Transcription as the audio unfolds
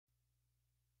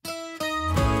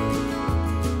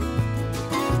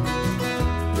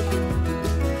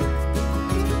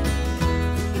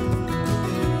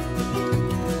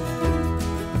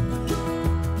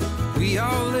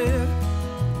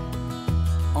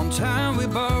time we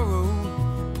borrow,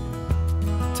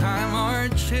 time our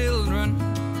children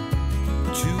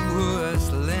to us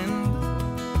lend.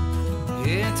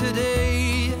 Here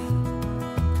today,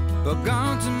 but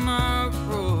gone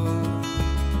tomorrow,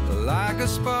 like a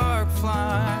spark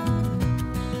fly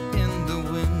in the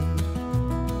wind.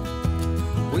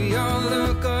 We all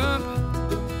look up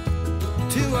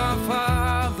to our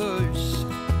fathers,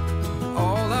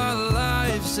 all our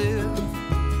lives if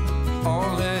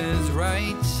all is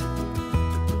right,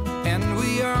 and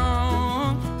we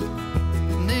all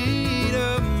need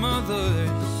our mothers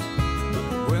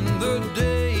when the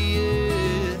day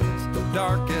is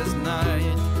dark as night,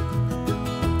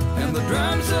 and the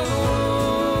drums of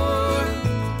war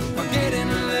are getting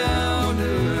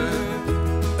louder,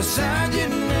 a sound you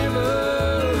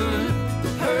never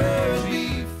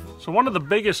heard before. So one of the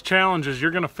biggest challenges you're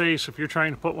going to face if you're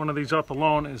trying to put one of these up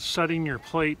alone is setting your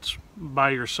plates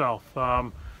by yourself.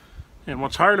 And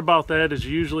what's hard about that is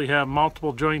you usually have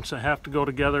multiple joints that have to go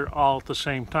together all at the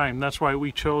same time. That's why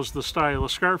we chose the style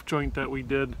of scarf joint that we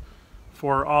did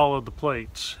for all of the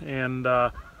plates. And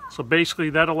so basically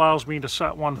that allows me to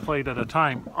set one plate at a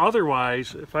time.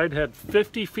 Otherwise, if I'd had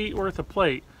 50 feet worth of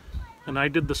plate and I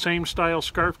did the same style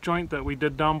scarf joint that we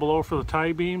did down below for the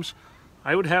tie beams,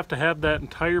 I would have to have that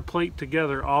entire plate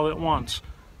together all at once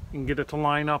and get it to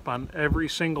line up on every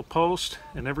single post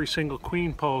and every single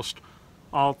queen post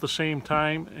all at the same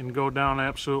time and go down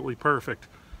absolutely perfect.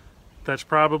 That's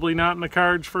probably not in the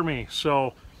cards for me.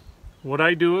 So what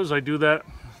I do is I do the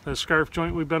scarf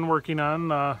joint we've been working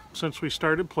on since we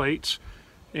started plates,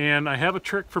 and I have a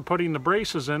trick for putting the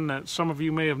braces in that some of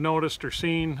you may have noticed or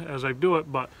seen as I do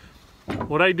it. But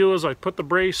what I do is I put the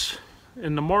brace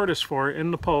in the mortise for it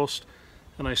in the post,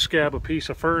 and I scab a piece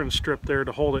of fur and strip there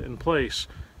to hold it in place,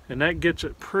 and that gets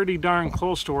it pretty darn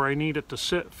close to where I need it to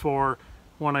sit for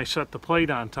when I set the plate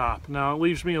on top. Now it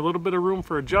leaves me a little bit of room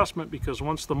for adjustment, because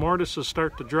once the mortises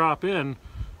start to drop in,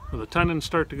 or the tendons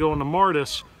start to go in the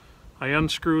mortise, I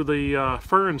unscrew the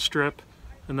fur and strip,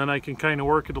 and then I can kind of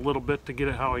work it a little bit to get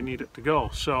it how I need it to go.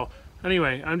 So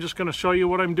anyway, I'm just going to show you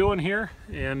what I'm doing here,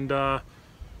 and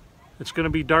it's going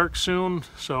to be dark soon,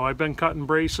 so I've been cutting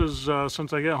braces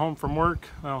since I get home from work.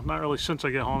 Well, not really since I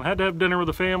get home. I had to have dinner with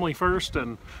the family first,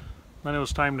 and then it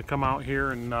was time to come out here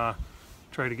and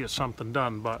try to get something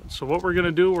done. But so what we're going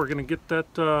to do, we're going to get that,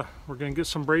 we're going to get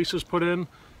some braces put in.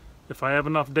 If I have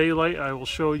enough daylight, I will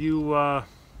show you how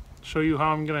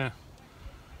I'm going to.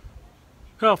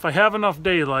 Well, if I have enough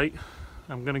daylight,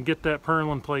 I'm going to get that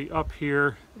purlin plate up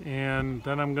here, and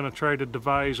then I'm going to try to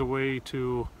devise a way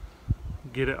to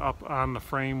get it up on the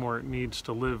frame where it needs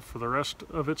to live for the rest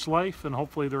of its life, and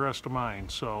hopefully the rest of mine.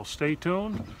 So stay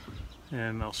tuned,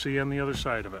 and I'll see you on the other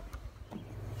side of it.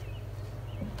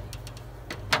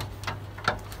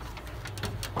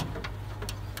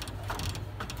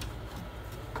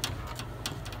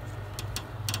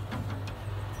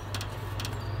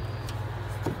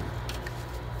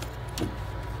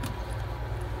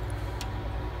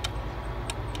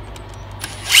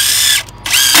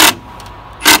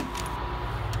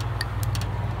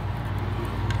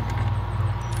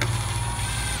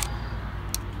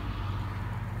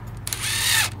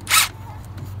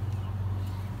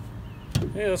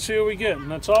 Hey, let's see what we get, and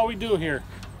that's all we do here.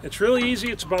 It's really easy.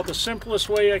 It's about the simplest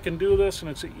way I can do this, and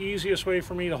it's the easiest way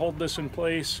for me to hold this in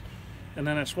place, and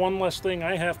then it's one less thing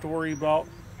I have to worry about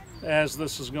as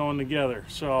this is going together.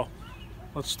 So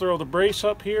let's throw the brace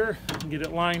up here and get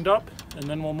it lined up, and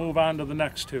then we'll move on to the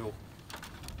next two.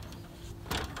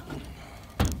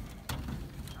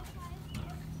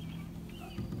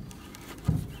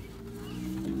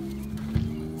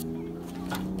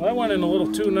 Well, that went in a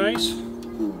little too nice.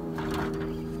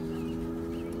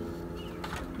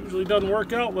 Usually doesn't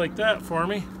work out like that for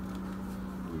me.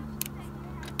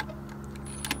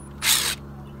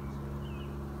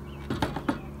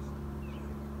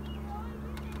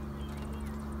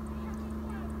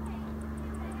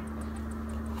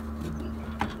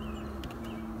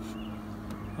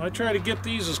 I try to get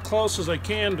these as close as I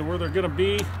can to where they're going to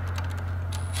be.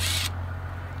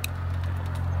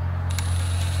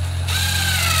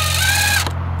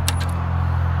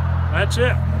 That's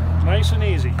it. Nice and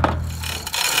easy.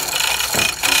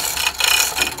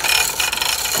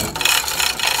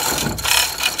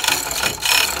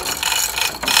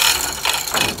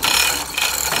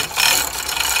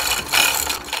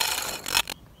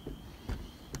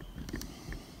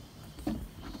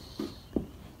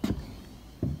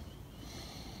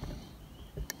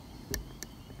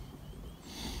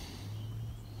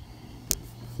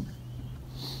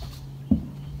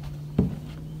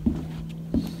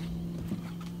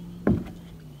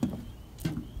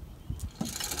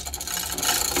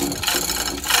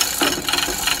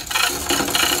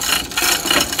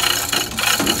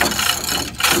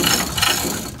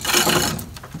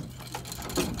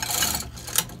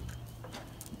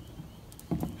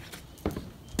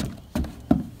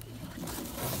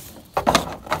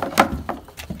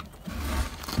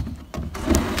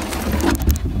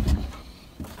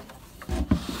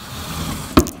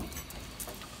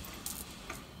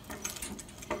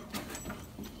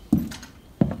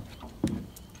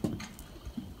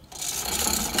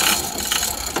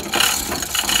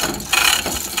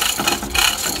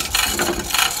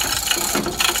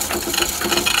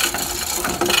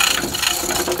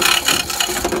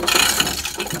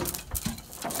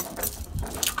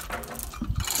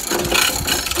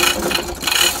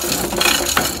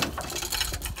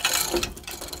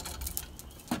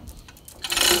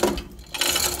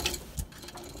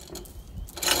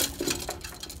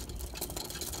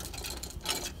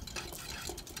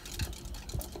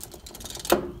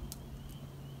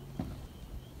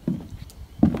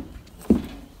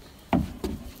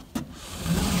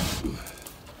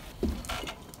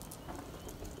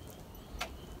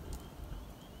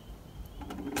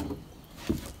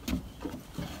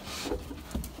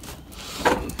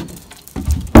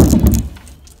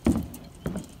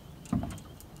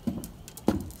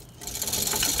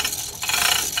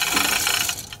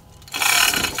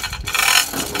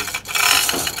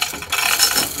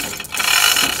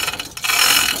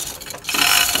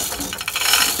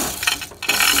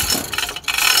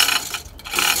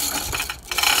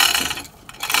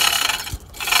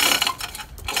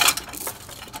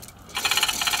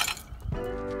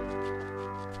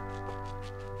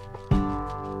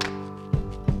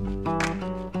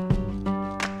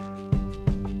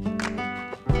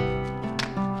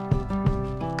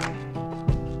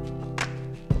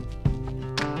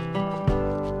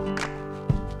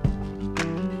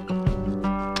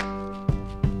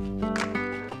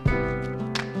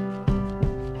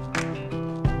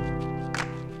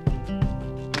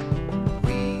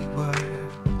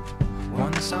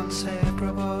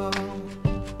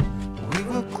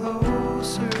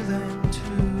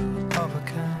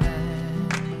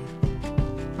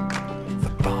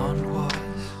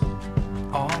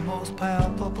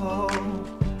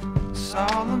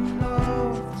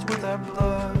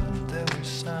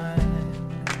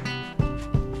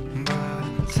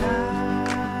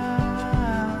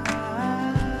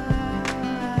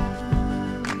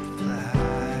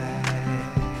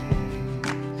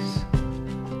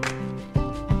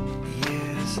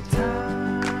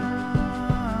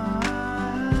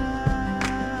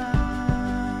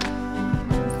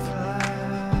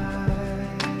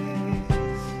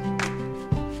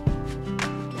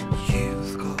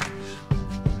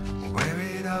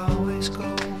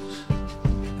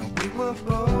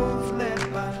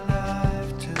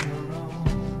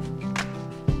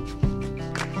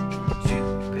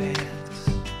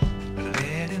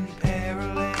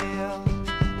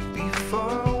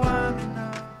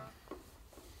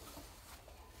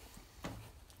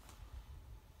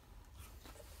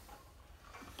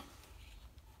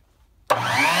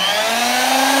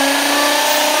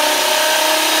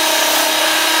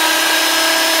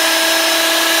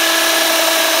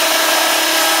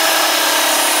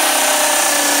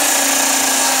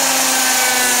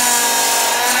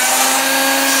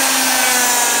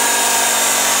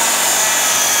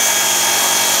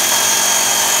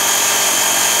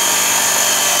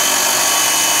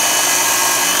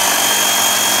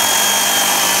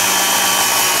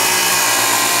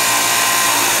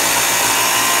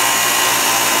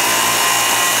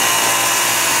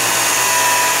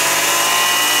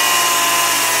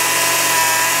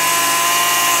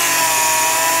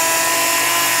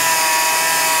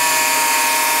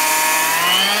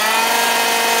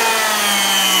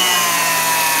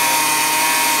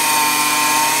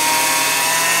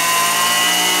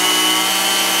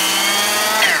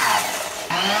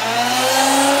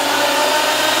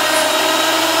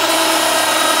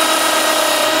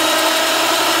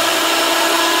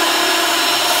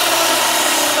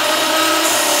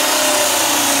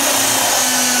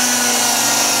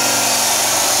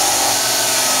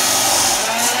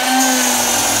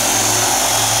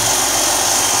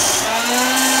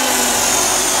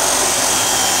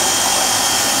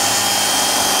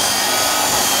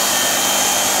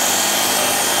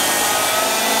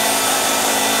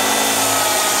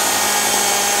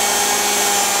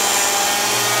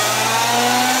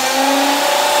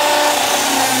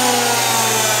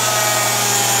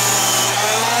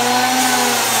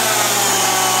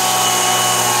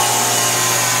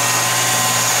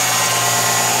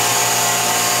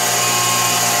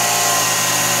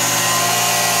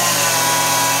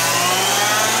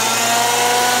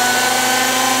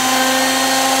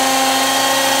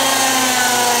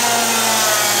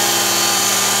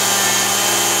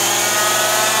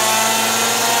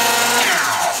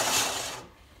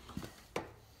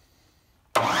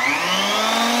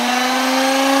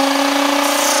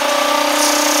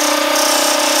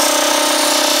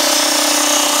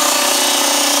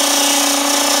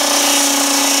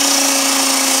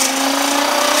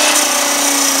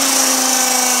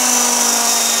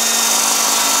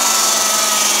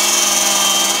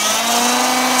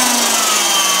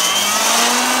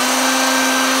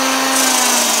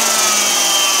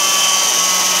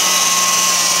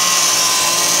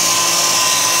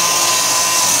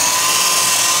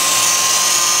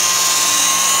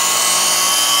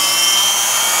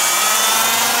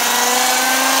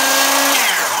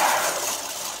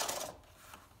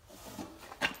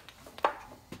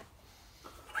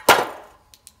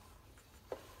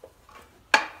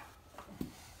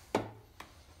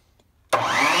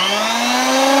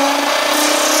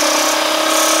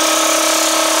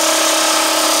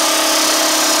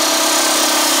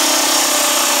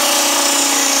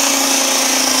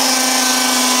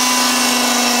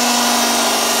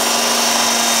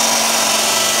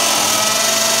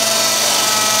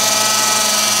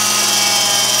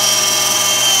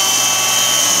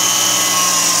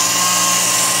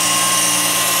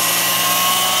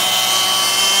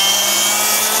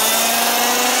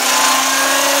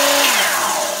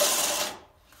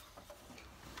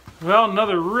 Well,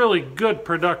 another really good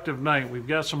productive night. We've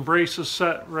got some braces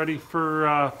set ready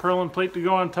for purlin plate to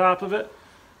go on top of it.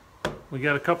 We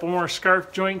got a couple more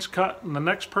scarf joints cut in the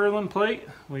next purlin plate.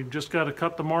 We've just got to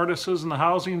cut the mortises and the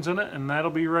housings in it, and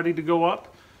that'll be ready to go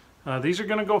up. These are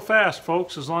going to go fast,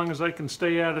 folks, as long as I can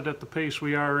stay at it at the pace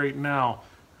we are right now.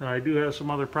 I do have some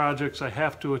other projects I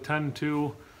have to attend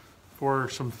to for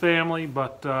some family,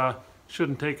 but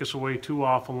shouldn't take us away too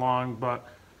awful long. But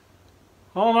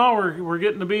all in all, we're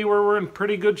getting to be where we're in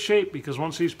pretty good shape, because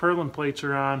once these purlin plates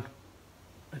are on,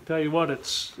 I tell you what,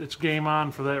 it's game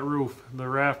on for that roof. The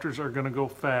rafters are going to go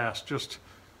fast. Just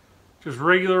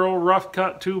regular old rough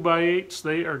cut 2x8s,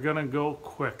 they are going to go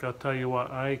quick. I'll tell you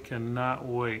what, I cannot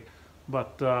wait.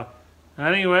 But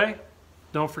anyway,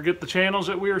 don't forget the channels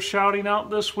that we are shouting out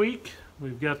this week.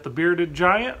 We've got the Bearded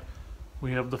Giant,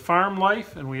 We have the Farm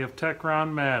Life, and we have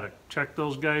Techron-Matic. Check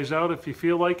those guys out if you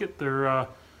feel like it. They're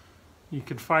you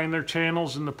can find their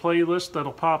channels in the playlist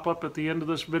that'll pop up at the end of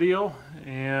this video,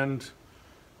 and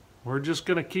we're just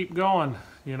going to keep going.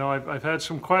 You know, I've had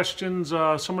some questions.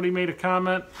 Somebody made a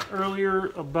comment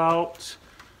earlier about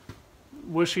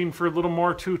wishing for a little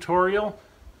more tutorial.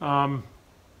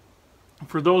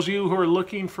 For those of you who are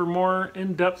looking for more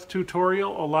in-depth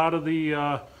tutorial, a lot of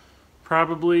the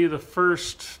probably the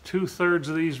first 2/3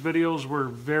 of these videos were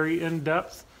very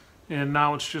in-depth, and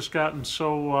now it's just gotten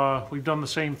so we've done the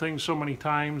same thing so many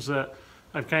times that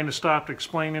I've kind of stopped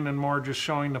explaining and more just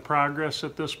showing the progress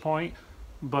at this point.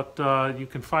 But you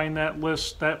can find that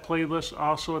playlist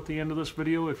also at the end of this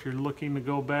video if you're looking to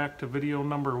go back to video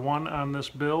number 1 on this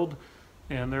build.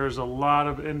 And there's a lot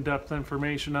of in-depth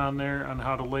information on there on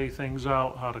how to lay things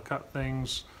out, how to cut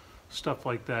things, stuff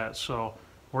like that. So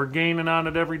we're gaining on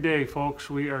it every day, folks.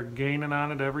 We are gaining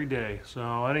on it every day.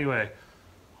 So anyway,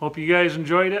 hope you guys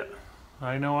enjoyed it.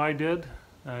 I know I did.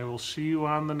 I will see you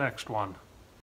on the next one.